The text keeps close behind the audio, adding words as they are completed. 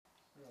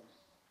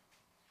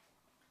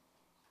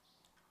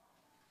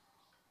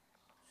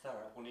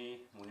আপুনি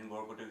মুনিন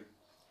বৰকটকীৰ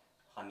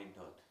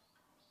সান্নিধ্যত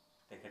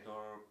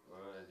তেখেতৰ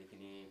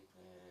যিখিনি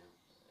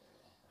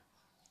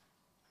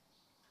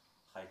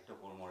সাহিত্য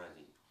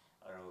কৰ্মৰাজি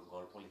আৰু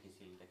গল্প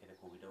লিখিছিল, তেখেতে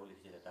কবিতাও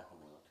লিখিছিল এটা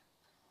সময়ত,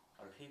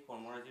 আৰু সেই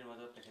কৰ্মৰাজিৰ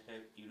মাজত তেখেতে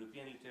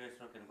ইউৰোপিয়ান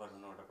লিটাৰেচাৰৰ কেনেকুৱা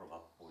ধৰণৰ এটা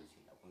প্ৰভাৱ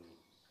পৰিছিল আপুনি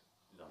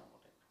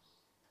জনামতে?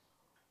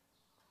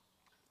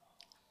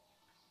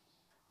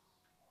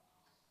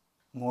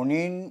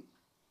 মুনিন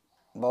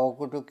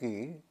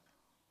বৰকটকীৰ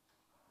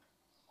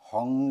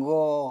সংগ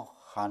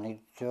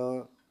সান্নিধ্যৰ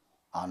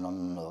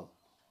আনন্দ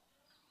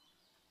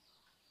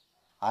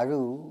আৰু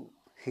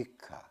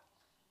শিক্ষা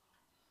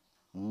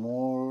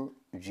মোৰ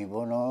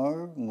জীৱনৰ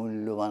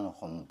মূল্যৱান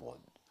সম্পদ।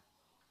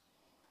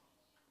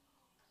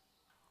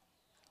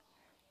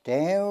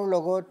 তেওঁৰ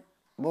লগত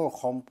মোৰ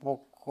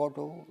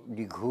সম্পৰ্কটো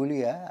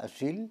দীঘলীয়া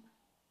আছিল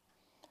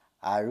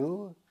আৰু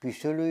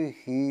পিছলৈ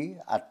সি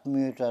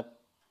আত্মীয়তাত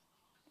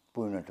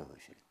পৰিণত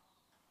হৈছিল।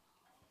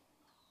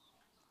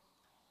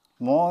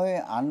 মই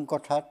আন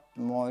কথাত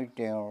মই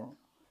তেওঁৰ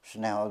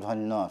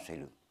স্নেহধন্য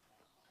আছিলোঁ।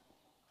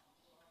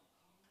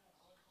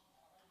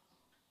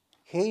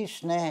 সেই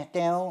স্নেহ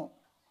তেওঁ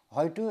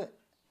হয়তো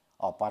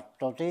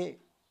অপাত্ৰতে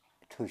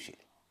থৈছিল।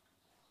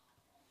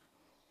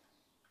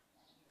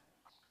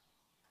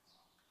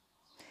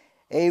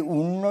 এই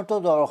উন্নত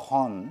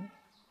দৰ্শন,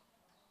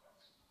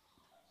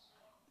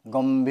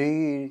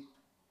 গম্ভীৰ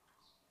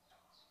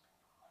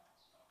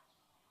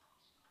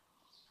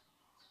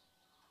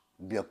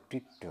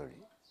ব্যক্তিত্বৰে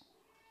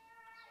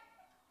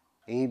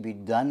এই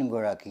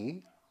বিদ্বানগৰাকী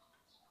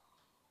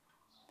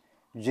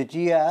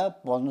যেতিয়া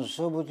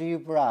পঞ্চৱতীৰ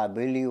পৰা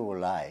আবেলি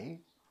ওলাই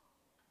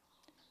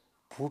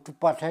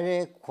ফুটপাথেৰে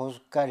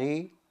খোজকাঢ়ি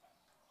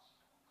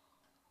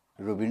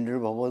ৰবীন্দ্ৰ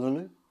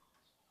ভৱনলৈ,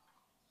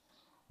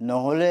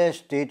 নহ'লে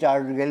ষ্টেট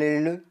আৰ্ট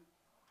গেলেৰীলৈ,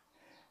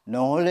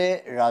 নহ'লে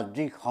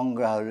ৰাজ্যিক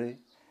সংগ্ৰহালয়লৈ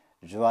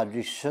যোৱা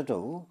দৃশ্যটো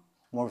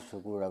মোৰ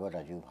চকুৰ আগত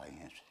আজিও ভাহি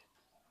আছে।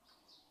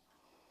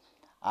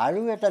 আৰু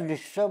এটা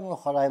দৃশ্য মোৰ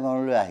সদায়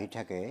মনলৈ আহি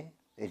থাকে,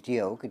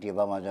 এতিয়াও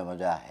কেতিয়াবা মাজে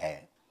মাজে আহে।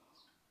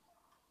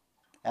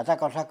 এটা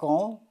কথা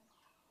কওঁ,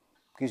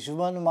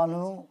 কিছুমান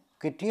মানুহ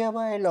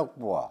কেতিয়াবাই লগ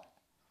পোৱা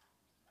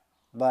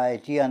বা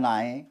এতিয়া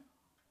নাই,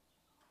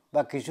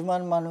 বা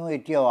কিছুমান মানুহ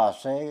এতিয়াও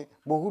আছে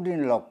বহুদিন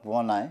লগ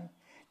পোৱা নাই,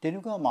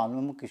 তেনেকুৱা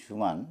মানুহ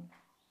কিছুমান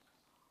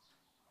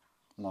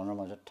মনৰ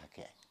মাজত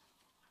থাকে,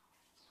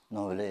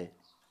 নহ'লে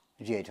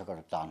জীয়াই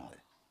থকাটো টান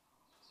হয়।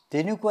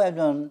 তেনেকুৱা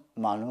এজন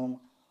মানুহ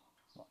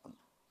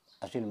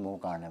আছিল মোৰ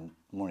কাৰণে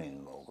মুনিন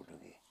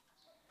বৰকটকী।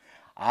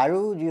 আৰু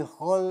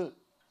যিসকল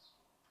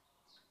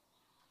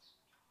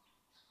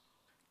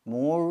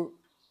মোৰ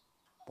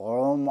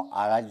পৰম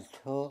আৰাধ্য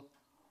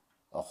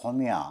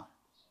অসমীয়া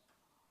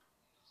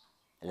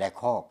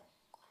লেখক,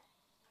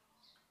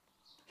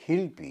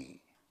 শিল্পী,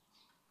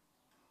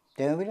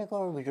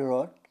 তেওঁবিলাকৰ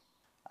ভিতৰত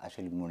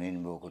আছিল মুনিন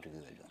বৰকটকী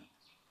এজন।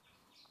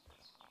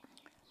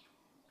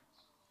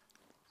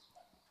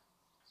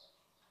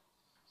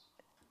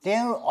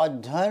 তেওঁৰ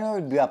অধ্যয়নৰ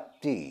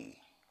ব্যাপ্তি,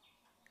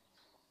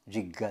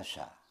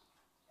 জিজ্ঞাসা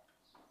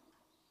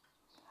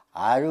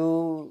আৰু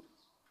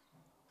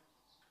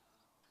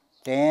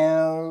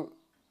তেওঁৰ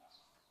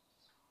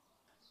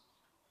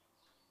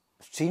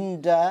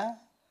চিন্তা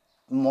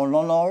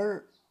মননৰ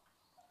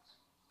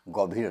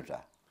গভীৰতা,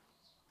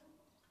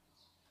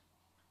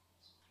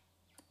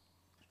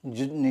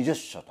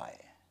 নিজস্বতাই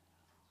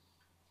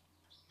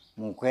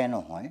মোকে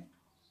নহয়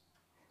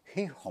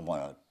সেই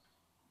সময়ত,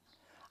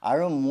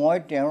 আৰু মই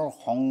তেওঁৰ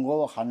সংগ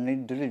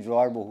সান্নিধ্যলৈ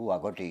যোৱাৰ বহু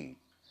আগতেই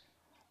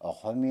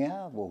অসমীয়া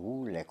বহু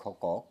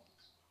লেখকক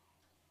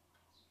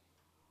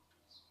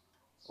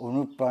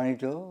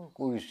অনুপ্ৰাণিত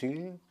কৰিছিল,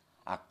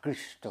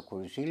 আকৃষ্ট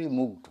কৰিছিল,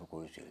 মুগ্ধ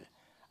কৰিছিল,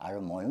 আৰু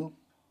ময়ো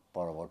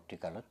পৰৱৰ্তী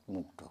কালত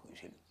মুগ্ধ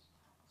হৈছিলোঁ।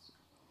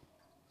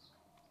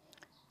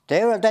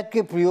 তেওঁৰ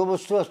আটাইতকৈ প্ৰিয়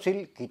বস্তু আছিল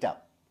কিতাপ।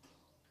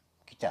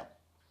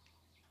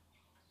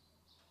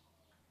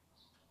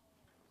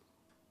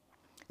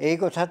 এই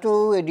কথাটো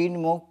এদিন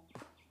মোক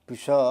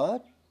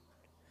পিছত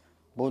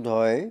বোধ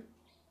হয়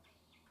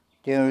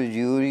তেওঁৰ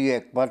জীয়ৰী,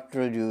 একমাত্ৰ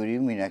জীয়ৰী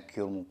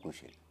মীনাক্ষীয়েও মোক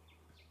কৈছিল।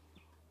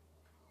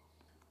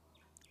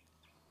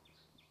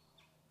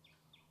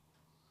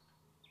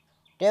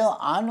 তেওঁ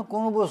আন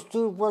কোনো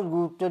বস্তুৰ ওপৰত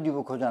গুৰুত্ব দিব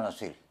খোজা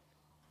নাছিল,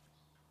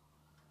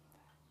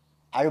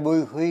 আৰু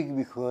বৈষয়িক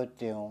বিষয়ত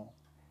তেওঁ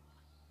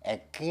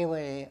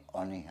একেবাৰে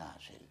অনীহা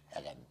আছিল,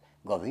 এটা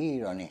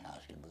গভীৰ অনীহা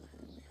আছিল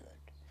বৈষয়িক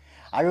বিষয়ত।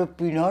 আৰু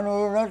পিন্ধন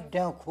উৰণত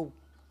তেওঁ খুব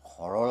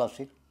সৰল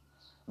আছিল,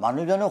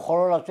 মানুহজনো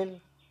সৰল আছিল,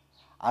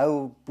 আৰু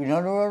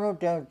পিন্ধন উৰণো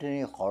তেওঁ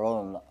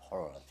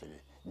সৰল আছিল,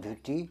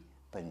 ধুতি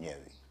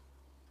পাঞ্জাবী।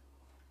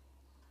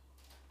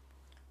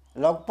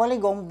 লগ পালে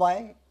গম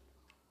পায়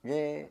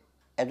যে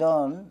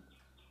এজন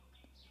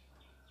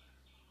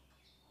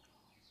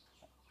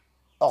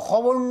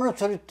অসবৰ্ণ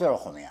চৰিত্ৰৰ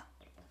অসমীয়া,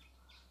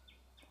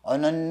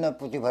 অনন্য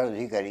প্ৰতিভাৰ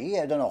অধিকাৰী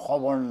এজন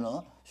অসবৰ্ণ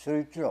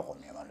চৰিত্ৰৰ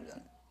অসমীয়া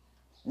মানুহজন,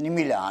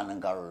 নিমিলে আন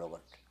কাৰো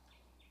লগত।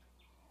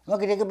 মই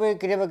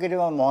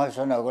কেতিয়াবা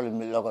মহেশনৰ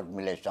লগত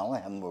মিলাই চাওঁ,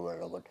 হেমবৰুৱাৰ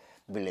লগত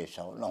মিলাই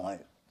চাওঁ, নহয়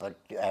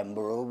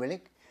হেমবৰুৱাও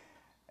বেলেগ,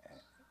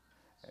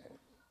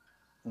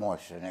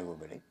 মহেশনে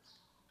বেলেগ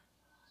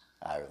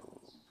আৰু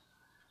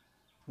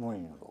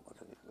মুনিন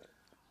বৰকটকী বেলেগ।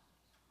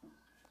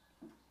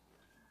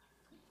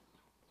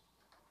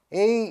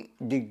 এই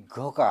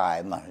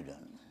দীৰ্ঘকায়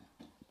মানুহজন,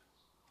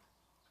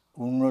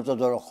 উন্নত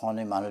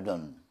দৰ্শনে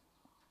মানুহজন,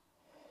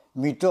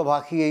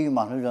 মৃতভাষী এই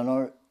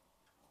মানুহজনৰ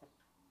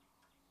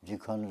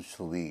যিখন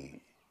ছবি,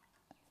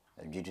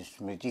 যিটো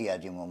স্মৃতি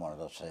আজি মোৰ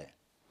মনত আছে,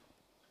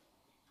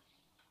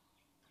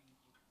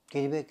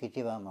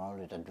 কেতিয়াবা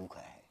মনলৈ এটা দুখ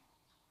আহে।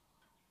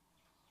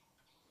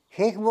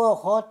 শেষ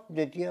বয়সত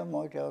যেতিয়া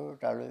মই তেওঁৰ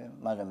তালৈ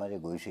মাজে মাজে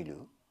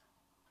গৈছিলোঁ,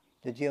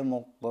 তেতিয়া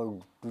মোক বৰ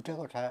দুটা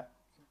কথা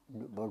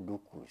বৰ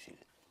দুখ কৰিছিল।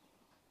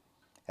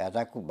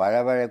 এটা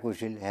বাৰে বাৰে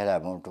কৈছিল, হেৰা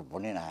মোৰ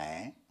টোপনি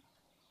নাহে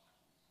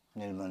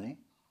নীলমণি,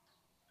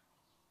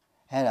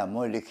 হেৰা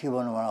মই লিখিব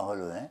নোৱাৰা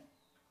হ'লোহে,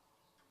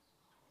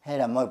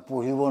 হেৰা মই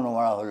পঢ়িব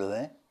নোৱাৰা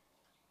হ'লোহে,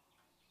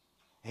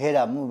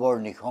 হেৰা মোৰ বৰ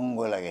নিসংগ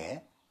লাগেহে।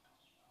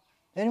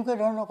 এনেকুৱা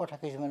ধৰণৰ কথা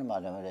কিছুমান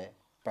মাজে মাজে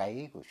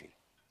প্ৰায়েই কৈছিল।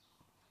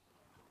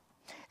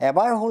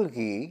 এবাৰ হ'ল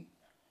কি,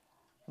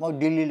 মই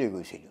দিল্লীলৈ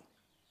গৈছিলোঁ,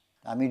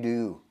 আমি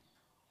দুয়ো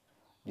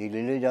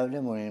দিল্লীলৈ যাওঁতে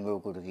মুনিন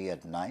বৰকটকী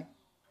ইয়াত নাই।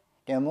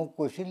 তেওঁ মোক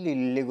কৈছিল,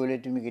 দিল্লীলৈ গ'লে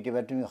তুমি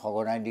কেতিয়াবা তুমি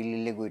সঘনাই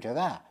দিল্লীলৈ গৈ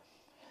থাকা,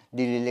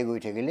 দিল্লীলৈ গৈ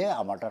থাকিলে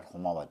আমাৰ তাত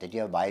সোমাবা।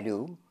 তেতিয়া বাইদেউ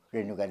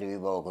ৰেণুকা দেৱী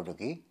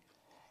বৰকটকী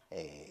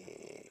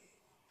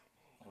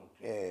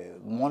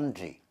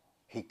মন্ত্ৰী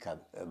শিক্ষা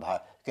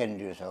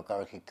কেন্দ্ৰীয়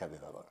চৰকাৰৰ শিক্ষা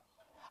বিভাগৰ,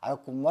 আৰু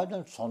কোনোবা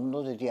এজন চন্দ্ৰ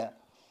যেতিয়া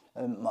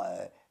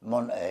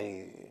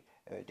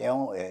তেওঁ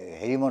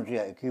হেৰি মন্ত্ৰী,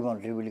 কি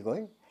মন্ত্ৰী বুলি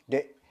কয়,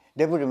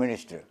 ডেপুটি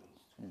মিনিষ্টাৰ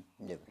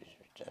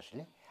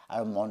আছিলে,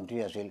 আৰু মন্ত্ৰী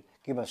আছিল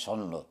কিবা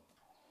চন্দ্ৰ।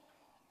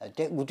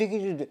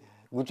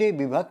 গোটেই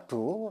বিভাগটো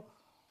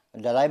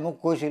দাদাই মোক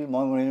কৈছিল,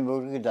 মই মুনিন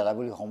বৰকটকী দাদা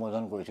বুলি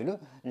সম্বোধন কৰিছিলোঁ,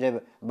 যে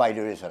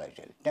বাইদেউৰে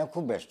চলাইছিল। তেওঁ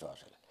খুব ব্যস্ত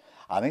আছিল।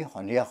 আমি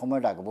সন্ধিয়া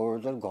সময়ত আকবৰ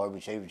ৰোডত ঘৰ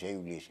বিচাৰি বিচাৰি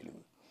উলিয়াইছিলোঁ।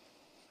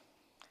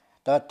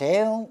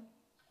 তেওঁ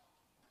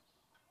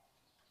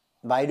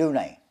বাইদেউ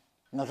নাই,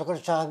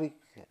 নথকাটো স্বাভাৱিক।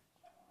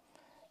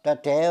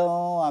 তেওঁ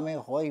আমি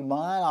হয়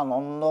ইমান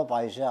আনন্দ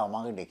পাইছে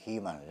আমাক দেখি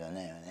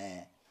মানুহজনে, মানে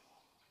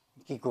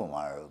কি ক'ম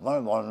আৰু, মই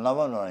বনাব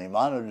নোৱাৰোঁ,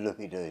 ইমান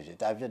উল্লসিত হৈছে।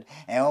 তাৰপিছত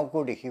এওঁকো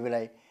দেখি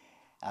পেলাই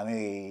আমি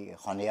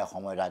সন্ধিয়া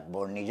সময়ত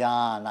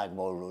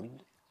আকবৰ ৰোড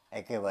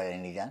একেবাৰে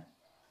নিজান,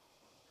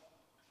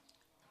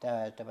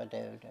 তাৰপৰা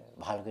তেওঁ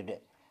ভালকৈ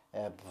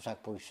পোছাক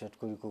পৰিচ্ছদ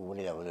কৰি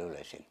ক'বলৈ যাবলৈ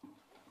ওলাইছিল।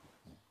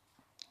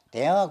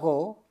 তেওঁ আকৌ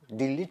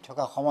দিল্লীত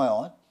থকা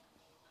সময়ত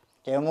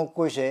তেওঁ মোক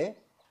কৈছে,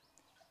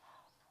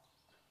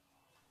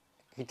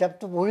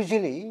 কিতাপটো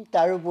পঢ়িছিলেই,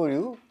 তাৰ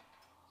উপৰিও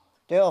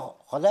তেওঁ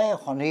সদায়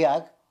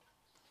সন্ধিয়াক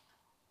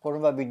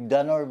কোনোবা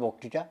বিদ্বানৰ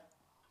বক্তৃতা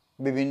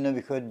বিভিন্ন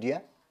বিষয়ত দিয়া,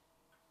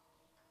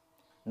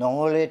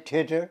 নহ'লে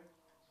থিয়েটাৰ,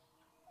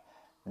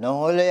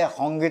 নহ'লে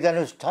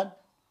সংগীতানুষ্ঠান,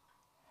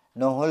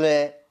 নহ'লে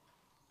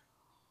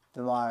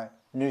তোমাৰ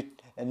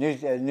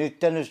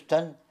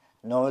নৃত্যানুষ্ঠান,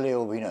 নহ'লে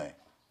অভিনয়,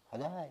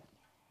 সদায়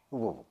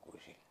উপভোগ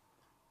কৰিছিল।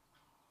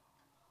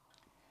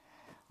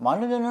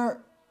 মানুহজনৰ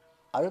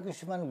আৰু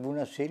কিছুমান গুণ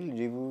আছিল,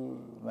 যিবোৰ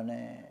মানে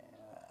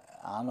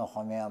আন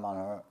অসমীয়া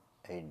মানুহৰ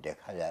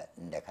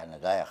দেখা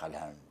নাযায়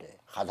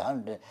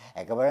সাধাৰণতে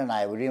একেবাৰে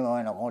নাই বুলি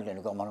মই নকওঁ,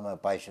 তেনেকুৱা মানুহ মই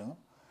পাইছোঁ,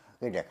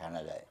 সেই দেখা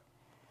নাযায়।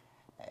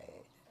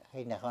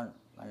 সেইদিনাখন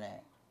মানে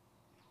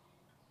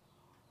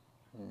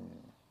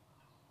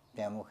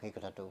তেওঁ মোক সেই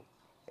কথাটো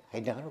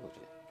সেইদিনাখনো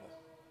কৈছিল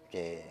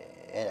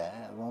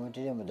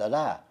যে,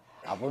 দাদা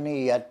আপুনি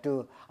ইয়াততো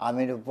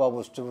আমি নোপোৱা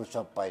বস্তুবোৰ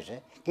চব পাইছে।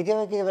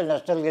 কেতিয়াবা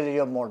national gallery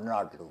of modern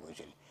art লৈ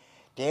গৈছিল।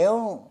 তেওঁ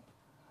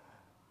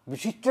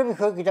বিচিত্ৰ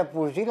বিষয়ৰ কিতাপ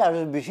পঢ়িছিল, আৰু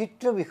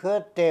বিচিত্ৰ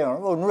বিষয়ত তেওঁৰ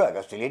অনুৰাগ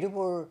আছিল। এইটো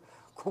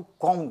খুব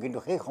কম, কিন্তু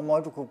সেই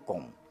সময়টো খুব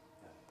কম।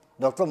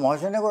 ডক্টৰ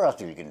মহেশনেগৰ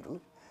আছিল, কিন্তু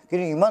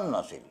ইমান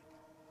নাছিল।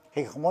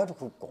 সেই সময়টো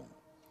খুব কম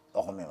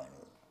অসমীয়া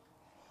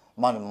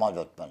মানুহৰ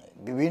মাজত, মানে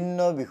বিভিন্ন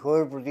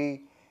বিষয়ৰ প্ৰতি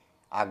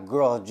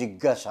আগ্ৰহ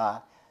জিজ্ঞাসা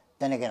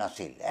তেনেকৈ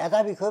নাছিল। এটা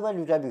বিষয় বা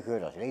দুটা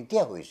বিষয়ত আছিল।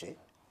 এতিয়া হৈছে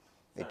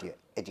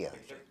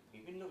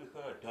বিভিন্ন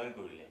বিষয় অধ্যয়ন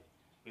কৰিলে,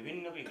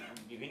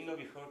 বিভিন্ন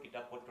বিষয়ৰ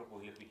কিতাপ পত্ৰ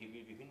পঢ়িলে,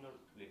 পৃথিৱীৰ বিভিন্ন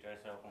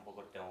লিটাৰেচাৰ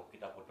সম্পৰ্কত তেওঁ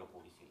কিতাপ পত্ৰ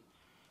পঢ়িছিল।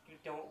 কিন্তু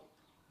তেওঁ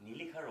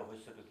নিলিখাৰ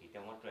ৰহস্যটো কি?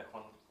 তেওঁ মাত্ৰ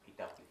এখন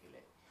কিতাপ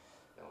লিখিলে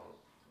তেওঁ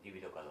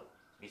জীৱিত কালত,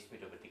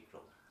 বিস্মৃত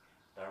ব্যতিক্ৰম।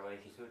 তাৰ বাহিৰে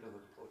সিঁচৰিত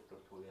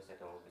হৈ আছে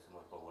তেওঁৰ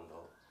কিছুমান প্ৰবন্ধ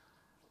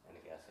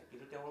এনেকৈ আছে।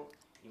 কিন্তু তেওঁ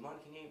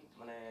ইমানখিনি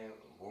মানে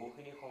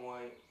বহুখিনি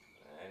সময়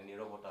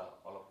নীৰৱতা,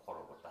 অলপ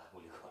সৰৱতা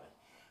বুলি কয়।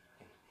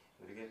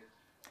 গতিকে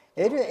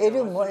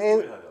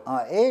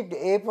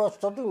এই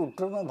প্ৰশ্নটোৰ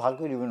উত্তৰ মই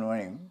ভালকৈ দিব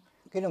নোৱাৰিম,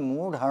 কিন্তু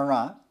মোৰ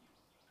ধাৰণা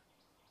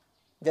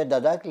যে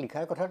দাদাক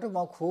লিখাৰ কথাটো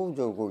মই খুব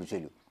জোৰ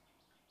কৰিছিলোঁ।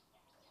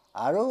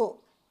 আৰু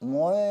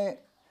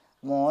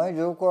মই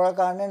জোৰ কৰাৰ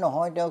কাৰণে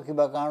নহয়, তেওঁ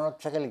কিবা কাৰণত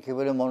চাগে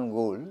লিখিবলৈ মন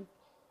গ'ল।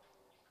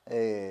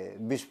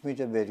 বিস্মৃত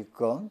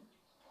ব্যতিক্ৰম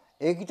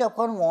এই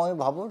কিতাপখন মই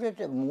ভাবোঁ যে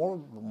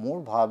মোৰ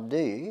ভাৱ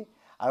দেই,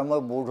 আৰু মই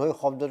বোধহয়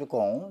শব্দটো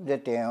কওঁ যে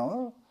তেওঁৰ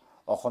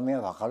অসমীয়া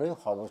ভাষালৈ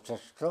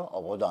সৰ্বশ্ৰেষ্ঠ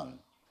অৱদান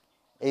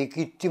এই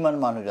কীৰ্তিমান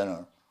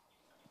মানুহজনৰ।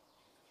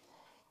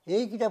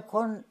 এই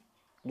কিতাপখন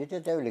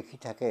যেতিয়া তেওঁ লিখি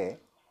থাকে,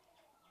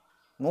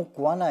 মোক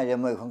কোৱা নাই যে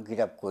মই এখন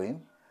কিতাপ কৰিম,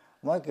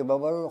 মই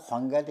কেইবাবাৰো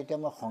সংজ্ঞা তেতিয়া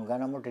মই সংজ্ঞা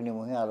নামৰ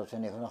তিনিমহীয়া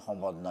আলোচনী এখন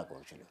সম্পাদনা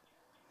কৰিছিলোঁ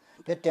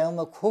তেতিয়া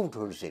মই খুব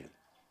ধৰিছিলোঁ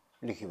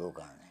লিখিবৰ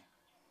কাৰণে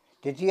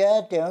তেতিয়া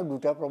তেওঁ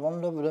দুটা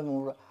প্ৰবন্ধ বোলে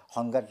মোৰ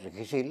সংজ্ঞাত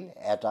লিখিছিল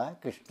এটা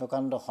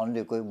কৃষ্ণকান্ত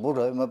সন্দিকৈ বোধ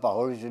হয় মই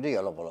পাহৰিছোঁ দেই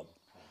অলপ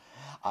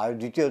আৰু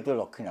দ্বিতীয়টো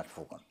লক্ষ্মীনাথ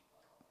ফুকন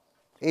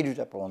এই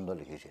দুটা প্ৰবন্ধ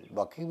লিখিছিল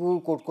বাকীবোৰ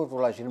ক'ত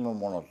ওলাইছিল মোৰ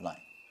মনত নাই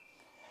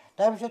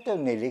তাৰপিছত তেওঁ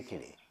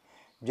নিলিখিলে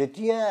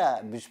যেতিয়া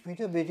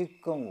বিস্মৃত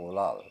ব্যতিক্ৰম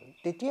ওলাল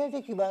তেতিয়া যে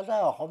কিবা এটা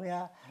অসমীয়া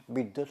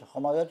বিদ্যুৎ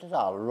সমাজত এটা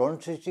আলোড়ন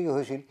সৃষ্টি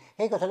হৈছিল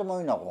সেই কথাটো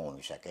মই নকওঁ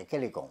মিছাকৈ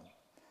কেলৈ কওঁ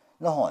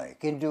নহয়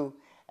কিন্তু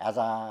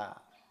এটা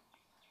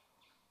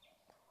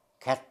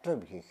ক্ষেত্ৰ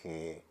বিশেষে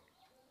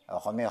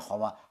অসমীয়া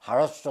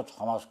সাৰস্বত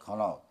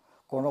সমাজখনৰ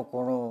কোনো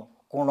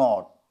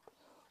কোণত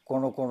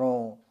কোনো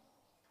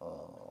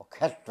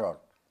ক্ষেত্ৰত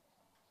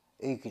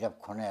এই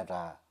কিতাপখনে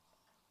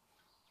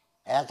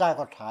এটা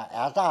কথা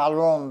এটা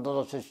আলোড়ন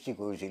সৃষ্টি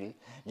কৰিছিল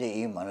যে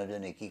এই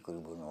মানুহজনে কি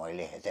কৰিব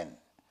নোৱাৰিলেহেঁতেন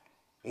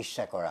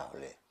ইচ্ছা কৰা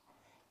হ'লে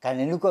কাৰণ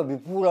এনেকুৱা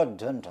বিপুল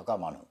অধ্যয়ন থকা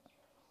মানুহ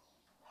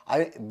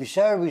আৰু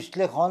বিচাৰ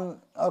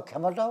বিশ্লেষণৰ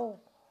ক্ষমতাও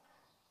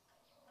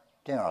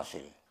তেওঁৰ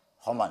আছিল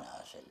সমানে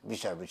আছিল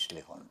বিচাৰ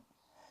বিশ্লেষণ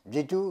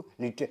যিটো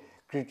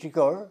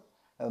ক্ৰিটিকৰ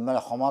মানে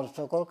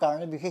সমালোচকৰ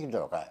কাৰণে বিশেষ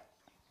দৰকাৰ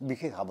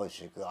বিশেষ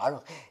আৱশ্যকীয় আৰু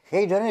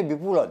সেইধৰণে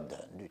বিপুল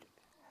অধ্যয়ন দুইটা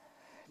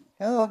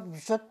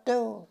পিছত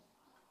তেওঁ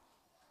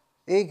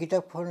এই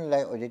কিতাপখন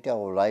যেতিয়া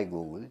ওলাই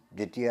গ'ল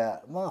যেতিয়া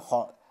মই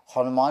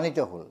সন্মানিত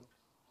হ'ল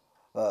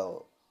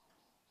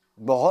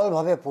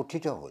বহলভাৱে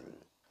পঠিত হ'ল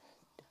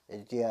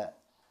যেতিয়া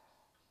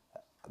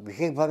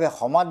বিশেষভাৱে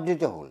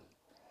সমাদৃত হ'ল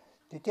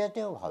তেতিয়া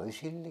তেওঁ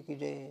ভাবিছিল নেকি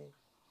যে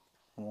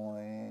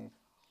মই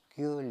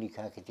কিয়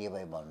লিখা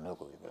কেতিয়াবাই বন্ধ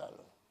কৰি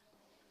পেলালোঁ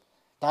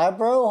তাৰ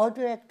পৰাও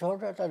হয়তো এক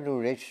ধৰণৰ এটা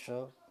দুৰ্দৃশ্য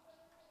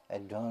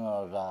এক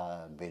ধৰণৰ এটা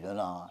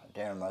বেদনা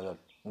তেওঁৰ মাজত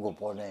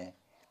গোপনে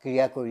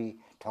ক্ৰিয়া কৰি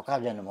থকা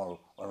যেন মোৰ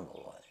অনুভৱ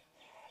হয়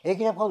এই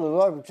কিতাপখন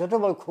ওলোৱাৰ পিছতো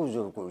মই খুব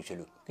জোৰ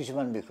কৰিছিলোঁ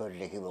কিছুমান বিষয়ত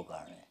লিখিবৰ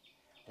কাৰণে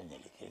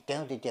নিলিখিলোঁ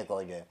তেওঁ তেতিয়া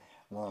কয় যে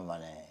মোৰ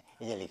মানে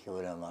এতিয়া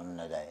লিখিবলৈ মন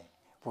নাযায়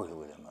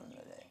পঢ়িবলৈ মন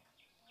নাযায়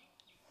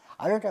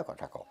আৰু এটা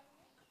কথা কওঁ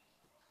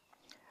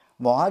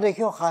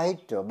মহাদেশীয়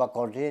সাহিত্য বা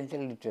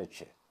কণ্টিনেণ্টেল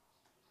লিটাৰেচাৰ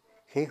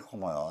সেই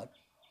সময়ত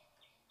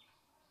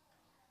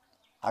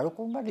আৰু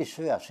কোনোবা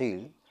নিশ্চয় আছিল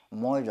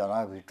মই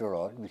জনাৰ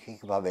ভিতৰত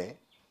বিশেষভাৱে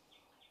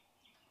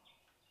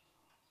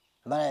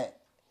মানে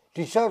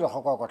 ৩০ৰ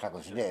দশকৰ কথা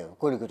কৈছোঁ দেই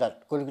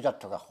কলিকতাত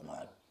থকা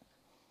সময়ত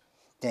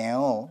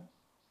তেওঁ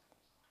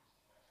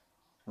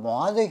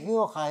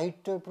মহাদেশীয়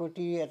সাহিত্যৰ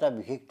প্ৰতি এটা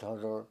বিশেষ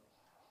ধৰণৰ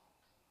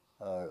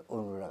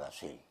অনুৰাগ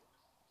আছিল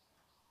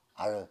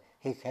আৰু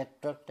সেই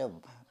ক্ষেত্ৰত তেওঁ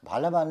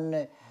ভালেমান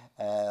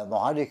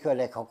মহাদেশীয়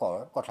লেখকৰ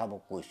কথা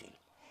মোক কৈছিল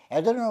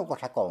এজনৰ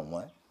কথা কওঁ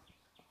মই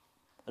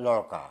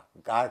লৰকা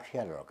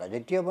গাৰ্থিয়া লৰকা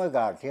যেতিয়া মই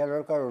গাৰ্থিয়া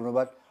লৰকাৰ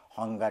অনুবাদ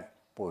সংজ্ঞাত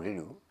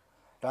পঢ়িলোঁ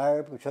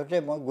তাৰ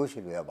পিছতে মই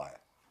গৈছিলোঁ এবাৰ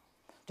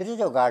তেতিয়া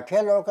তেওঁ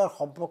গাৰ্থিয়া লৰকাৰ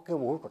সম্পৰ্কে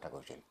বহুত কথা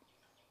কৈছিল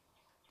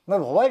মই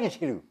ভবাই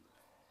নাছিলোঁ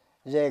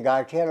যে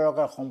গাৰ্থিয়া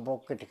লৰকাৰ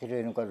সম্পৰ্কে তেখেতে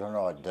এনেকুৱা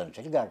ধৰণৰ অধ্যয়ন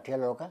আছিল গাৰ্থিয়া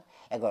লৰকা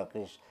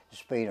এগৰাকী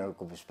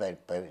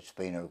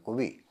স্পেইনৰ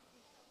কবি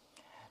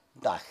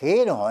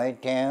সেই নহয়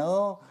তেওঁ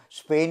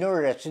স্পেইনৰ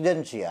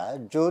ৰেচিডেঞ্চিয়া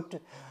য'ত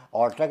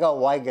অৰ্টেগা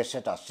ৱাই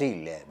গেছেট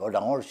আছিল বৰ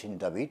ডাঙৰ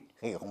চিন্তাবিদ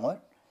সেই সময়ত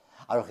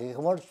আৰু সেই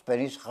সময়ত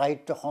স্পেনিছ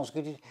সাহিত্য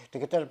সংস্কৃতি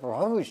তেখেতৰ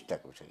প্ৰভাৱ বিস্তাৰ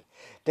কৰিছিল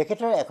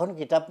তেখেতৰ এখন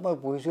কিতাপ মই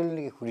পঢ়িছিলোঁ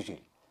নেকি সুধিছিল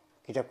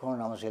কিতাপখনৰ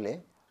নাম আছিলে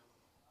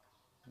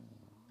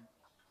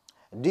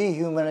দি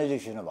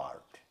হিউমেনাইজেশ্যন অফ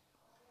আৰ্ট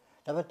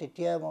তাৰপৰা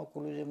তেতিয়া মই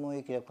ক'লোঁ যে মই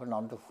এই কিতাপখনৰ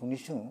নামটো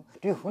শুনিছোঁ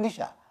তুমি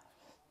শুনিছা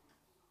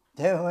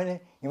তেওঁ মানে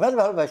ইমান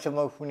ভাল পাইছোঁ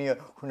মই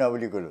শুনা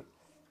বুলি ক'লোঁ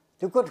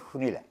তুমি ক'ত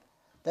শুনিলা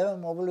তাৰপৰা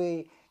মই বোলো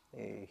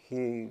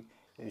সেই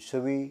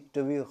ছবি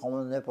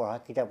সম্বন্ধে পঢ়া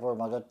কিতাপৰ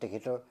মাজত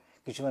তেখেতৰ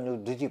কিছুমান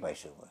উদ্ধৃতি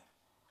পাইছোঁ মই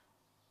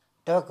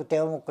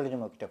তেওঁ মোক ক'লে যে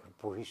মই কিতাপখন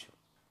পঢ়িছোঁ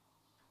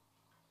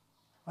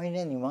মই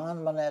এনেই ইমান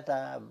মানে এটা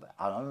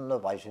আনন্দ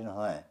পাইছোঁ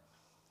নহয়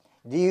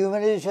দি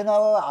হিউমেনাইজেশ্যন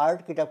অফ আৰ্ট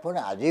কিতাপখন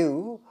আজিও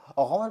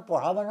অসমত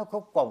পঢ়া মানুহ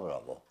খুব কম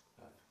ৰ'ব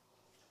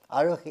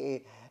আৰু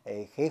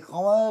সেই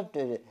সময়ত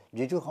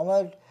যিটো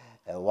সময়ত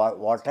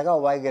অৰ্টেগা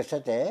ৱাই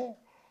গেছেটে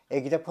এই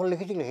কিতাপখন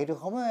লিখিছিল সেইটো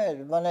সময়ত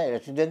মানে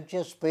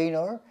ৰেচিডেঞ্চিয়া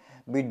স্পেইনৰ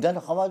বিদ্বান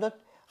সমাজত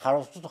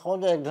সাৰস্বত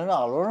সমাজত এক ধৰণৰ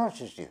আলোড়নৰ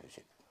সৃষ্টি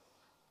হৈছিল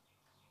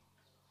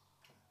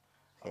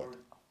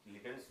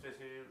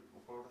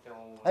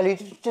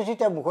লিটাৰেচাৰ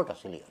তেওঁৰ মুখত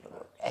আছিল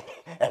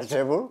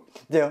এছেবোৰ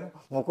তেওঁৰ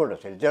মুখত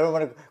আছিল তেওঁ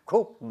মানে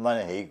খুব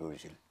মানে হেৰি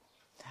কৰিছিল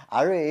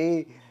আৰু এই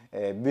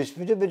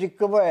বিস্মৃত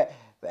ব্যতিক্ৰমৰ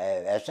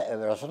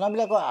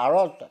ৰচনাবিলাকৰ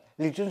আঁৰত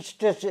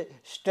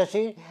লিটাৰেচাৰ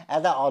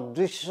এটা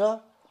অদৃশ্য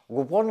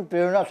গোপন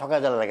প্ৰেৰণা থকা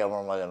যেন লাগে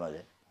মোৰ মাজে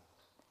মাজে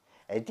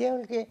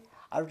এতিয়ালৈকে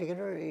আৰু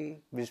তেখেতৰ এই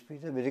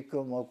বিস্মৃত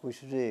ব্যতিক্ৰম মই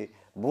কৈছোঁ যে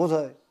বোধ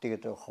হয়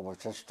তেখেতৰ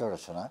সৰ্বশ্ৰেষ্ঠ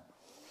ৰচনা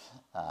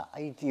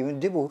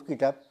ইতিমধ্যে বহুত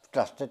কিতাপ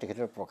ট্ৰাষ্টে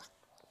তেখেতৰ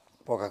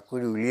প্ৰকাশ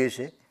কৰি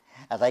উলিয়াইছে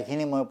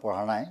আটাইখিনি মই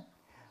পঢ়া নাই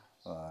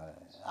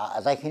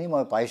আটাইখিনি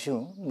মই পাইছোঁ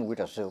মুগুত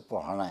আছে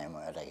পঢ়া নাই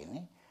মই আটাইখিনি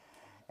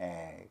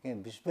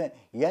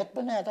ইয়াত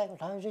মানে এটা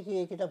কথা হৈছে কি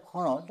এই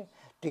কিতাপখনত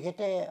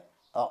তেখেতে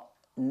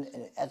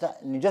এটা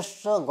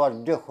নিজস্ব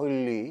গদ্য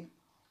শৈলী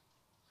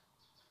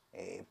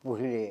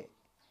পঢ়িলে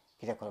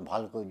কিতাপখন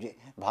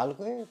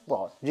ভালকৈ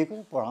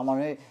যিকোনো পঢ়া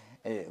মানুহে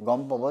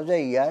গম পাব যে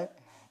ইয়াৰ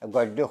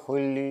গদ্য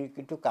শৈলী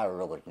কিন্তু কাৰো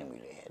লগত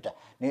নিমিলে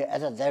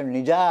এটা তাৰ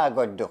নিজা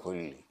গদ্য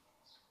শৈলী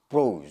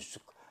প্ৰ'জ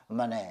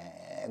মানে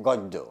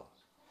গদ্য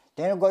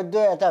তেওঁৰ গদ্য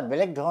এটা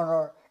বেলেগ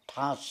ধৰণৰ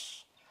ঠাঁচ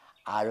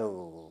আৰু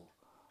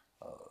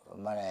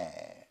মানে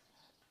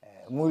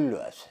মূল্য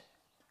আছে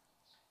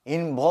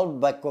ইনভলভ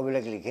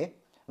বাক্যবিলাক লিখে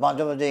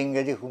মাজে মাজে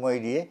ইংৰাজী সোমাই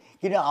দিয়ে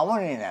কিন্তু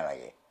আমনি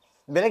নালাগে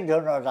বেলেগ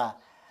ধৰণৰ এটা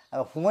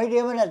সোমাই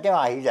দিয়ে মানে তেওঁ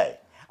আহি যায়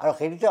আৰু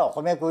সেইটোতে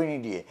অসমীয়া কৰি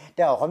নিদিয়ে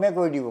তেওঁ অসমীয়া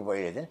কৰি দিব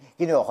পাৰিলেহেঁতেন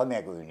কিন্তু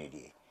অসমীয়া কৰি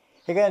নিদিয়ে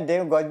সেইকাৰণে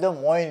তেওঁৰ গদ্য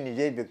মই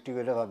নিজেই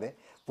ব্যক্তিগতভাৱে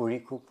পঢ়ি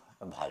খুব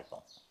ভাল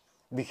পাওঁ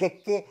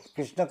বিশেষকৈ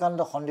কৃষ্ণকান্ত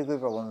সন্দিকৈ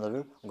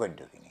প্ৰবন্ধটোৰ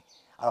গদ্যখিনি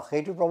আৰু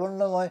সেইটো প্ৰবন্ধ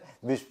মই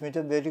বিস্মৃত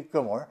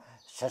ব্যতিক্ৰমৰ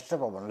শ্ৰেষ্ঠ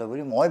প্ৰবন্ধ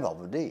বুলি মই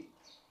ভাবোঁ দেই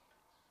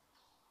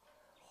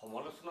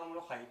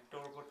সমালোচনামূলক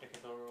সাহিত্যৰ ওপৰত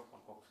তেখেতৰ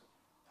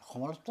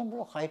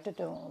সমালোচনামূলক সাহিত্য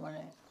তেওঁ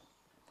মানে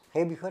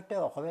সেই বিষয়ত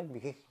তেওঁ অসমীয়াত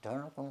বিশেষ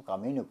ধৰণৰ কোনো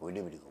কামেই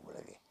নকৰিলে বুলি ক'ব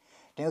লাগে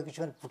তেওঁ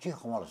কিছুমান পুথি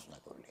সমালোচনা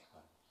কৰিলে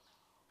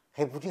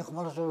সেই পুথি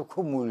সমালোচনাবোৰ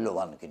খুব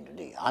মূল্যৱান কিন্তু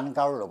দেই আন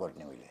কাৰো লগত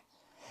নিমিলে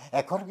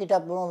এখন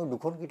কিতাপ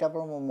দুখন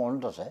কিতাপৰ মোৰ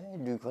মনত আছে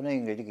দুইখনেই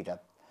ইংৰাজী কিতাপ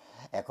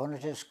এখন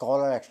হৈছে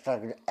স্কলাৰ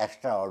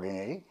এক্সট্ৰা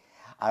অৰ্ডিনেৰী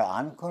আৰু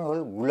আনখন হ'ল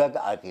গুলাগ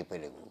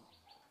আৰ্কিপেলাগো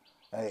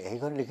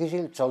সেইখন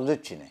লিখিছিল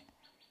চলজুটচিনে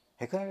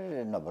সেইখন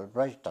নবেল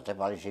প্ৰাইজ তাতে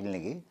পাৰিছিল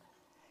নেকি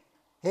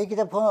সেই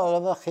কিতাপখন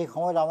অলপ সেই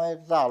সময়ত আমাৰ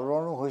এটা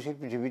আলোড়নো হৈছিল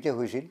পৃথিৱীতে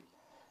হৈছিল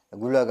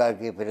গুলাগ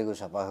আৰ্কিপেলাগো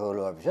ছাপা হৈ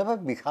ওলোৱাৰ পিছত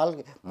বিশাল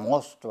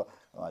মস্ত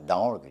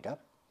ডাঙৰ কিতাপ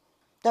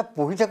তাক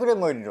পঢ়ি থাকোঁতে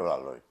মই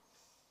নলালৈ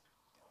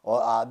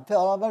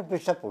অলপমান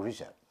পৃষ্ঠা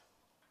পঢ়িছা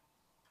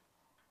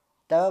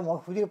তাৰপৰা মই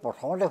সুধিলোঁ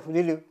প্ৰথমতে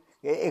সুধিলোঁ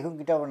এইখন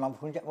কিতাপৰ নাম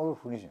শুনিছা মই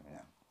শুনিছোঁ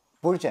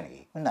পঢ়িছা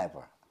নেকি নাই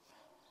পঢ়া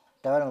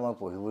তাৰপৰা মই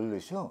পঢ়িবলৈ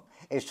লৈছোঁ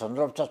এই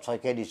চন্দ্ৰপ্ৰসাদ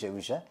শইকীয়াই দিছে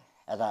বুজিছা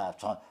এটা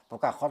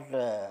প্ৰকাশত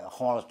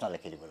সমালোচনা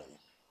লিখি দিব লাগে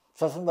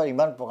চোৱাচোন বাৰু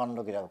ইমান প্ৰকাণ্ড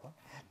কিতাপখন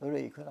বোলো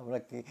এইখন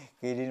আপোনাক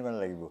কেইদিনমান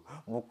লাগিব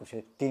মোক কৈছে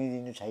 3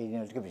 দিন 4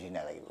 দিনতকৈ বেছি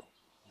নালাগিব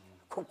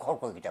খুব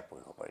খৰকৈ কিতাপ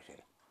পঢ়িব পাৰিছিল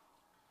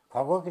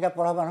খৰকৈ কিতাপ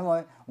পঢ়া মানুহ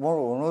মই মোৰ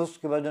অনুজ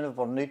কেইবাজনো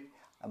পণ্ডিত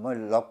মই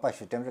লগ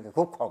পাইছোঁ তেওঁলোকে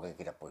খুব খৰকৈ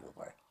কিতাপ পঢ়িব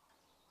পাৰে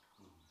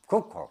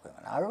খুব খৰকৈ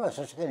মানে আৰু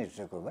আছে চাগে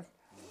নিশ্চয় ক'ৰবাত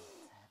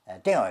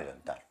তেওঁ এজন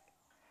তাত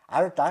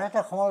আৰু তাৰ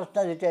এটা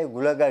সমালোচনা যেতিয়া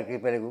গুলাগ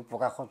আৰ্কিপেলাগো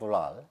প্ৰকাশত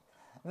ওলাল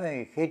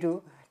সেইটো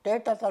তেওঁ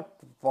তাত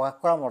প্ৰকাশ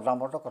কৰা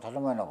মতামতৰ কথাটো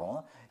মই নকওঁ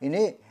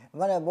এনেই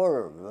মানে বৰ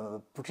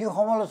পুথি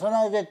সমালোচনা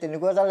যে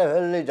তেনেকুৱা এটা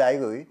লেভেললৈ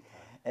যায়গৈ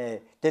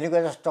তেনেকুৱা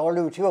এটা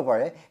স্তৰলৈ উঠিব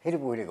পাৰে সেইটো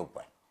পঢ়িলে গম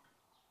পায়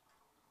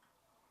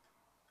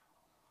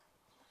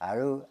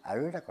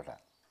আৰু এটা কথা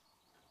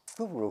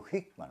খুব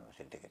ৰসিক মানুহ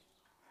আছিল তেখেত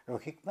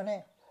ৰসিক মানে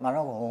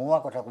মানুহক হহুঁৱা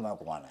কথা মই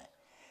কোৱা নাই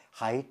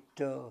সাহিত্য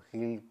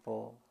শিল্প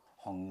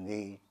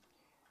সংগীত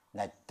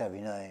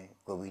নাট্যাভিনয়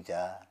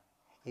কবিতা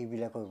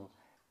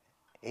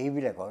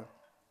এইবিলাকৰ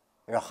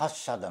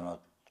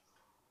ৰসাস্বাদনত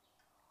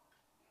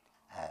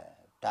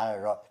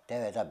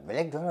তেওঁ এটা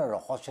বেলেগ ধৰণৰ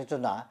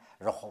ৰসচেতনা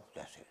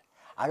আছিল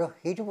আৰু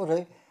সেইটো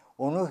বোধহয়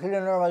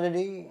অনুশীলনৰ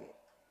মাজেদি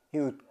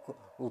সেই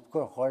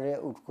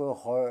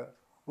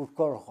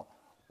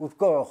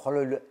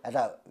উৎকৰ্ষলৈ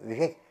এটা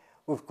বিশেষ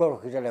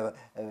উৎকৰ্ষিত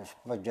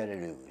পৰ্যায়লৈ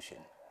লৈ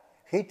গৈছিল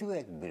সেইটো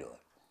এক বিৰল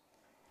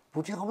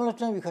পুথি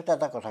সমালোচনাৰ বিষয়ত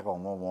এটা কথা কওঁ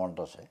মোৰ মনত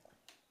আছে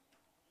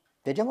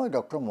তেতিয়া মই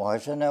ডক্টৰ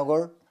মহেশ্বৰ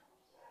নেওগৰ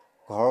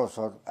ঘৰৰ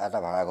ওচৰত এটা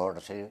ভাড়াঘৰত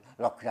আছিল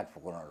লক্ষ্মীনাথ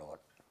ফুকনৰ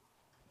লগত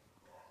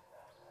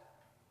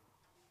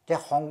এতিয়া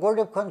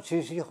শংকৰদেৱখন শ্ৰী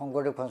শ্ৰী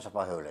শংকৰদেৱখন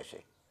ছাপা হৈ ওলাইছে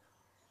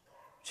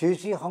শ্ৰী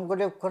শ্ৰী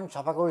শংকৰদেৱখন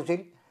ছাপা কৰিছিল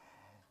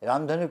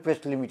ৰামধেনু প্ৰেছ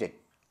লিমিটেড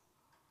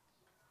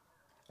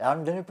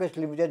ৰামধেনু প্ৰেছ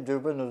লিমিটেড য'ৰ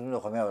পৰা নতুন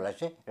অসমীয়া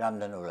ওলাইছে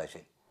ৰামধেনু ওলাইছে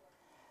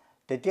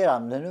তেতিয়া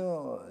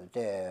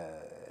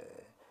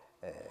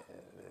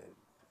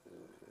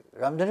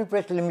ৰামধেনু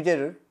প্ৰেছ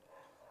লিমিটেডৰ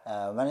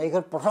মানে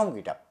এইখন প্ৰথম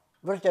কিতাপ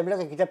বোলে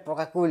তেওঁবিলাকে কিতাপ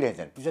প্ৰকাশ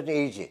কৰিলেহেঁতেন পিছত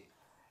এৰিছে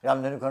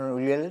ৰামধেনুখন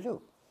উলিয়ালেতো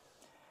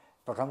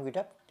প্ৰথম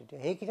কিতাপ তেতিয়া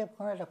সেই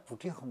কিতাপখনৰ এটা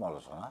পুথি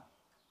সমালোচনা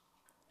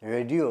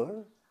ৰেডিঅ'ৰ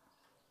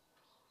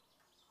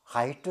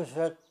সাহিত্য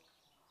চৰাত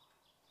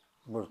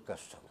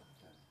ব্ৰডকাষ্ট হ'ব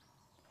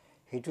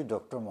সেইটো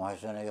ডক্টৰ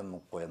মহেশ্বৰ নেওগে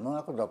মোক ক'লে মই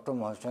আকৌ ডক্টৰ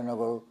মহেশ্বৰ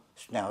নেওগৰ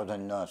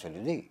স্নেহধন্য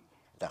আছিলোঁ দেই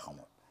এটা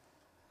সময়ত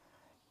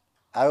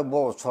আৰু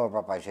বৰ ওচৰৰ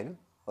পৰা পাইছিলোঁ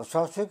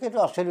ওচৰলৈকেতো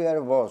আছিলোঁ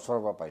আৰু বৰ ওচৰৰ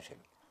পৰা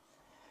পাইছিলোঁ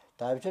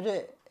তাৰপিছতে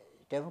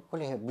তেওঁ মোক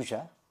ক'লে বুজিছা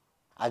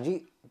আজি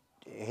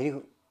হেৰি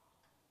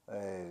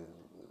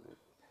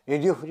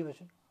ৰেডিঅ'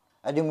 সুধিবাচোন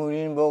আজি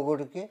মুনিন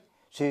বৰকটকীয়ে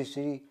শ্ৰী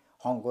শ্ৰী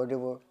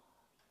শংকৰদেৱৰ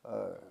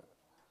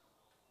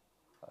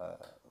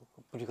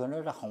পুথিখনৰ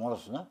এটা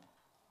সমালোচনা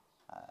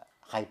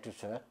সাহিত্য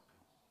চৰাত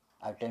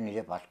আৰু তেওঁ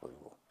নিজে পাঠ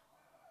কৰিব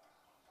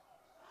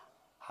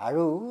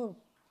আৰু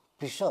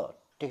পিছত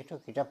তেখেতৰ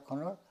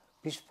কিতাপখনৰ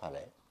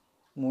পিছফালে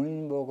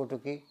মুনিন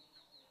বৰকটকী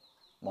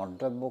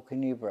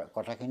মন্তব্যখিনিৰ পৰা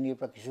কথাখিনিৰ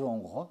পৰা কিছু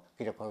অংশ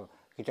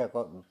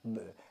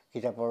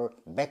কিতাপৰ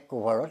বেক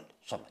কভাৰত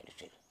ছপাই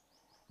দিছিল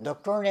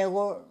ডক্টৰ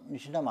নেওগৰ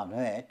নিচিনা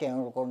মানুহে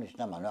তেওঁলোকৰ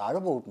নিচিনা মানুহ আৰু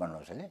বহুত মানুহ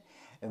আছিলে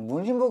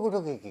মুনিন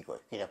বৰকটকীয়ে কি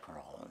কয়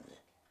কিতাপখনৰ সম্বন্ধে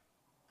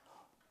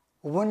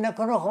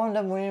উপন্যাসখনৰ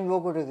সম্বন্ধে মুনিন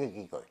বৰকটকীয়ে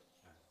কি কয়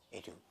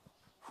এইটো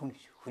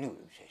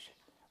শুনিবলৈ বিচাৰিছে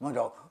মই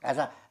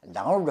এটা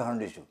ডাঙৰ উদাহৰণ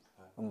দিছোঁ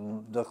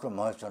ডক্টৰ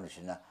মহেশ্বৰ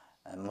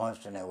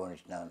নেওগৰ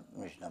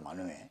নিচিনা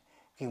মানুহে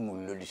কি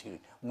মূল্য দিছিল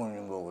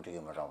মুনিন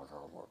বৰকটকীৰ মতামতৰ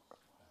ওপৰত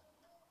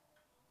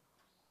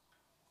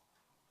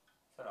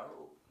আৰু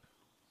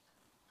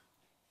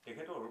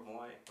তেখেতৰ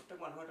মই প্ৰত্যেক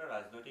মানুহৰ এটা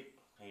ৰাজনৈতিক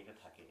হেৰিতে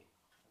থাকে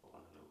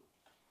অকণমান হ'লেও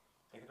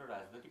তেখেতৰ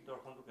ৰাজনৈতিক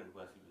দৰ্শনটো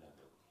কেনেকুৱা আছিল বুলি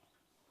ভাবে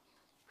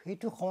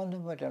সেইটো সম্বন্ধে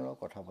মই তেওঁলোকৰ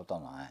কথা পতা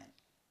নাই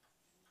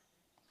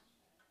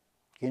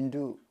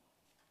কিন্তু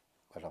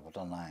কথা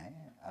পতা নাই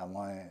আৰু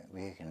মই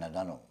বিশেষ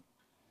নাজানো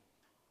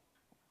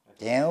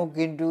তেওঁ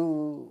কিন্তু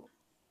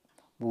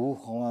বহু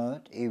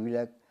সময়ত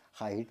এইবিলাক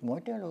সাহিত্য মই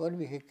তেওঁৰ লগত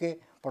বিশেষকৈ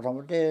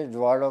প্ৰথমতে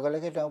যোৱাৰ লগে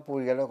লগে তেওঁ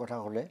পৰিয়ালৰ কথা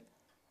ক'লে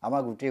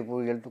আমাৰ গোটেই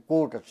পৰিয়ালটো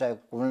ক'ত আছে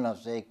কোন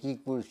আছে কি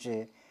কৰিছে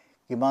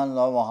কিমান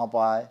দৰমহা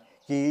পায়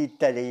কি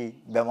ইত্যাদি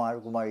বেমাৰ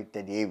কুমাৰ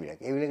ইত্যাদি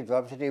এইবিলাক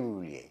যোৱাৰ পিছতে এইবোৰ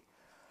উলিয়াই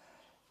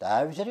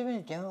তাৰপিছতে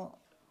মানে তেওঁ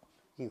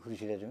কি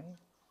সুধিছিলে তুমি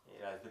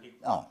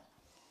অঁ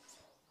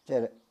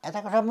এটা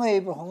কথা মই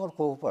এই প্ৰসংগত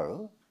ক'ব পাৰোঁ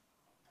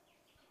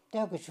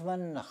তেওঁ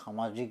কিছুমান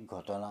সামাজিক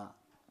ঘটনা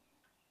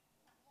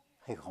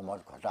সেই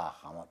সময়ত ঘটা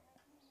আসামত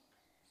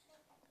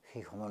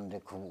সেই সম্বন্ধে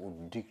খুব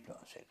উদ্বিগ্ন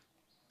আছিল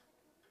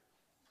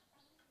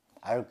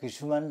আৰু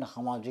কিছুমান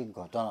সামাজিক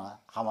ঘটনা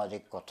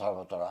সামাজিক কথা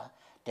বতৰা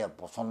তেওঁ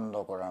পচন্দ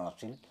কৰা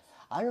নাছিল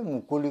আৰু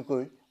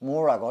মুকলিকৈ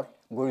মোৰ আগত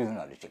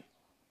গৰিহণা দিছিল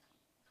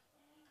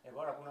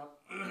এবাৰ আপোনাক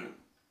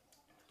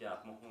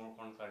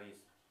আত্মসমৰ্পণকাৰী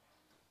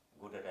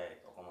গোট এটাই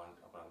অকণমান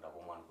আপোনাক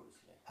অপমান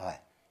কৰিছিলে হয়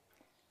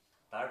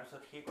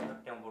তাৰপিছত সেই কথাত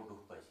তেওঁ বৰ দুখ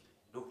পাইছিলে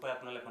দুখ পাই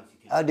আপোনালৈ এখন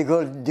চিঠি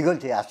দীঘল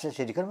আছে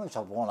চিঠিখন মই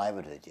চাব নাই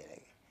বোধহয়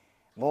এতিয়ালৈকে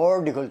বৰ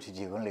দীঘল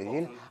চিঠিখন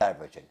লিখিছিল তাৰ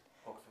পাছত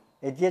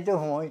এতিয়াতো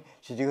মই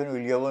চিঠিখন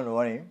উলিয়াব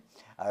নোৱাৰিম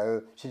আৰু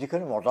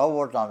চিঠিখন মতাও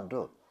বৰ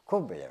টানটো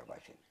খুব বেজাৰ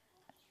পাইছিল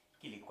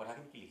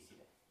কথাখিনি কি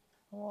লিখিছিলে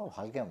মোৰ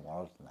ভালকৈ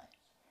মনত নাই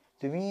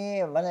তুমি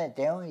মানে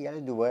তেওঁ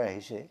ইয়ালৈ দুবাৰ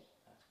আহিছে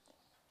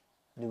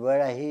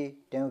দুবাৰ আহি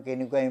তেওঁ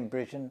কেনেকুৱা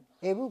ইম্প্ৰেশ্যন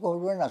এইবোৰ ঘৰ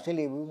দুৱাৰ নাছিল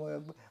এইবোৰ মই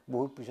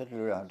বহুত পিছত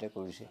লৈ আহোঁতে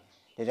কৰিছে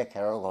তেতিয়া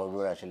খেৰৰ ঘৰ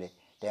দুৱাৰ আছিলে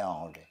তেওঁ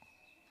আহোঁতে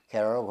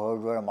খেৰৰ ঘৰ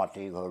দুৱাৰ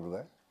মাটিৰ ঘৰ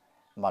দুৱাৰ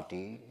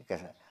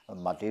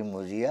মাটিৰ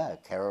মজিয়া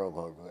খেৰৰ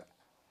ঘৰ দুৱাৰ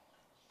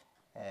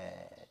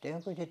তেওঁ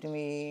কৈছে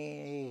তুমি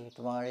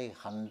তোমাৰ এই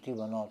শান্তি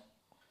বনত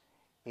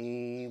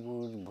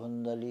এইবোৰ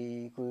ভণ্ডালি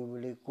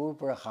কৰিবলৈ ক'ৰ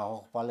পৰা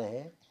সাহস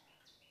পালেহে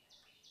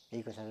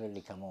এই কথাটো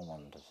লিখা মোৰ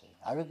মনত আছে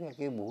আৰু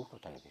কিবা বহুত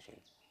কথা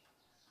লিখিছিল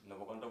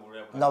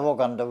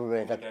নৱকান্ত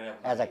বৰুৱাই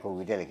এটা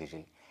কবিতা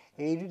লিখিছিল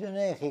এই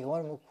দুজনে সেই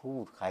সময়ত মোক খুব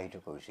উৎসাহিত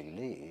কৰিছিল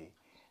দেই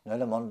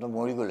নহ'লে মনটো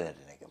মৰি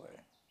গ'লেহেঁতেন একেবাৰে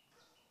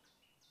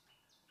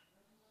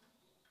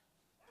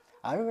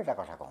আৰু এটা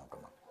কথা কওঁ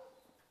তোমাক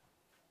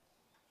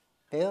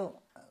তেওঁ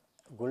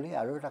গ'লে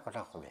আৰু এটা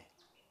কথা ক'লে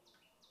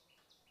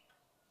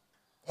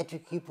এইটো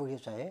কি পঢ়ি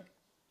আছাহে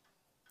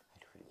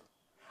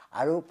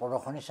আৰু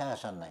প্ৰদৰ্শনী চাই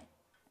আছা নাই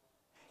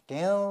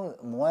তেওঁ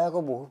মই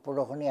আকৌ বহুত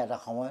প্ৰদৰ্শনী এটা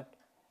সময়ত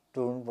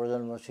তৰুণ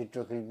প্ৰজন্মৰ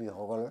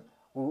চিত্ৰশিল্পীসকলৰ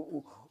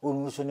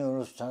উন্মোচনী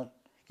অনুষ্ঠানত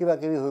কিবা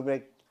কিবি হৈ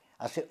পেলাই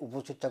আছে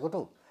উপস্থিত থাকোঁতো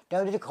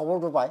তেওঁ যদি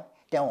খবৰটো পায়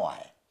তেওঁ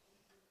আহে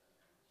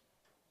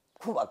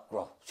খুব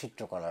আগ্ৰহ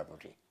চিত্ৰকলাৰ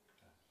প্ৰতি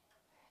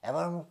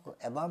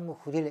এবাৰ মোক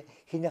সুধিলে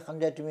সিদিনাখন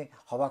যে তুমি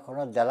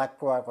সভাখনত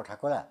ডেলাক্ৰ'ৰ কথা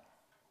ক'লা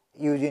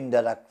ইউজিন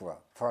ডেলাক্ৰ'ৰ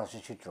ফৰাচী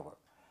চিত্ৰকৰ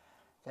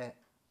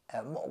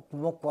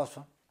মোক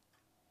কোৱাচোন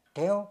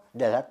তেওঁ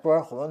ডেলাক্ৰ'ৰ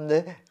সম্বন্ধে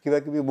কিবা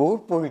কিবি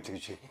বহুত পঢ়ি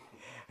থৈছে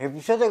সেই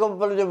পিছতে গম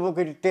পালোঁ যে মোক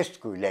এইটো টেষ্ট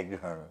কৰিলে এক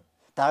ধৰণৰ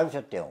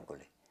তাৰপিছত তেওঁ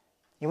ক'লে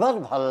ইমান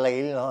ভাল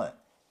লাগিল নহয়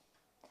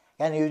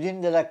কাৰণ ইউজিন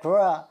ডেলাক্ৰ'ৰ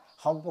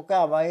সম্পৰ্কে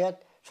আমাৰ ইয়াত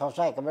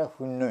চৰ্চা একেবাৰে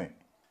শূন্যই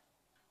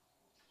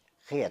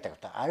সেই এটা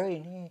কথা আৰু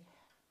এনেই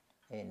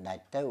এই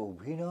নাট্যৰ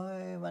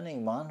অভিনয় মানে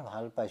ইমান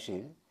ভাল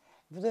পাইছিল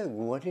বোধহয়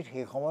গুৱাহাটীত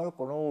সেই সময়ৰ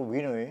কোনো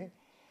অভিনয়ে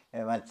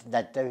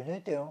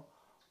নাট্যাভিনয় তেওঁ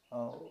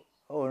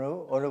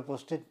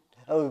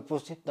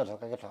উপস্থিত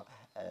নথকাকৈ থকা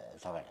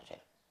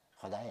নাছিল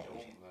সদায়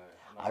আহিছিল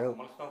আৰু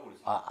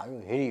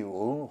হেৰি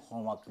অৰুণ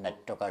শৰ্মাক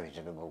নাট্যকাৰ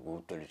হিচাপে বৰ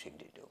গুৰুত্ব দিছিল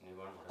তেওঁ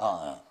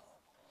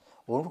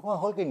অৰুণ শৰ্মা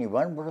হ'ল কি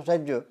নিৰ্বাণ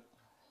ভট্টাচাৰ্য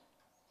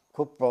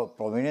খুব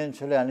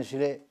প্ৰমিনেঞ্চলৈ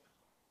আনিছিলে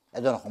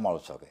এজন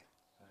সমালোচকে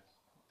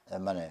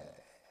মানে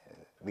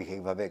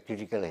বিশেষভাৱে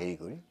ক্ৰিটিকেল হেৰি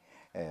কৰি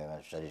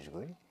ষ্টাডিজ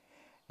কৰি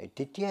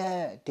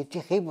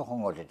তেতিয়া সেই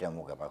প্ৰসংগতে তেওঁ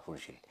মোক এবাৰ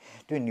সুধিছিল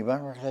তুমি নিৰ্বাণ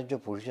ভট্টাচাৰ্য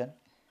পঢ়িছানে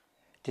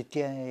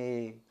তেতিয়া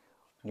এই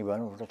নিৰ্বাণ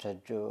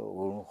ভট্টাচাৰ্য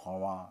অৰুণ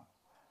শৰ্মা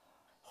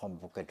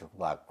সম্পৰ্কে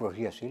খুব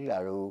আগ্ৰহী আছিল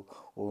আৰু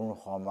অৰুণ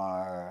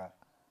শৰ্মাৰ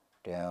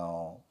তেওঁ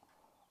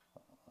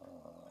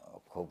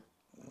খুব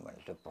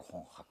মানে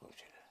প্ৰশংসা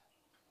কৰিছিল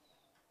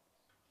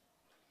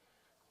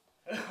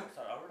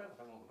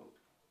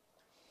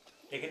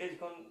তেখেতে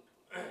যিখন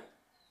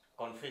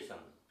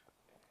কনফেশ্যন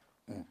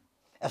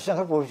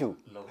এখন পঢ়িছোঁ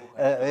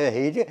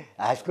হেৰিতে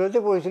হাইস্কুলতে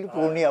পঢ়িছিলোঁ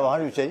পুৰণি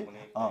আৱাহন বিচাৰি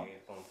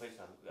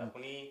কনফেশ্যন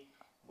আপুনি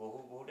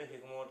বহুতে সেই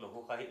সময়ত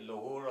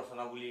লঘু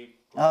ৰচনা বুলি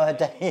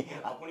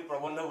আপুনি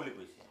প্ৰবন্ধ বুলি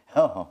কৈছে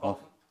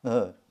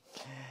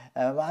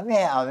আমি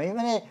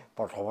মানে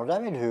প্ৰথমতে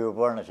আমি ধৰিব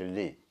পৰা নাছিলোঁ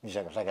দেই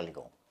মিছা কথা কালি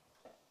কওঁ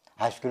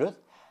হাইস্কুলত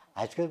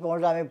হাইস্কুল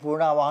পঢ়োঁতে আমি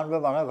পুৰণা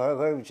আৱাহনবোৰ মানুহৰ ঘৰে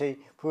ঘৰে বিচাৰি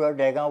ফুৰা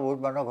ডেৰগাঁও বহুত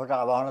মানুহৰ ঘৰতে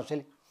আৱাহন আছিল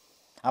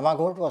আমাৰ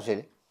ঘৰতো আছিল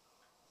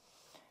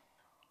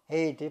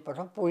সেই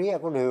প্ৰথম পঢ়ি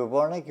আকৌ ধৰিব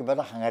পৰা নাই কিবা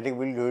এটা সাংঘাতিক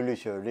বুলি ধৰি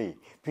লৈছোঁ আৰু দেই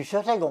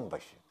পিছতহে গম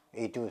পাইছোঁ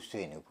এইটো বস্তু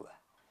এনেকুৱা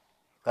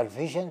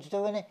কনফিউশ্যনটো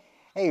মানে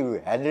এই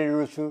হেনৰি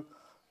ৰুছো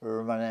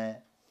মানে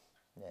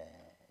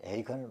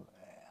সেইখন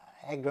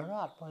এক ধৰণৰ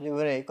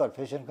আত্মজীৱনী এই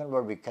কনফিউশ্যনখন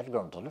বৰ বিখ্যাত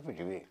গ্ৰন্থটো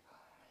পৃথিৱীৰ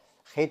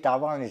সেই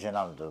তাৰপৰা আনিছে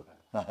নামটো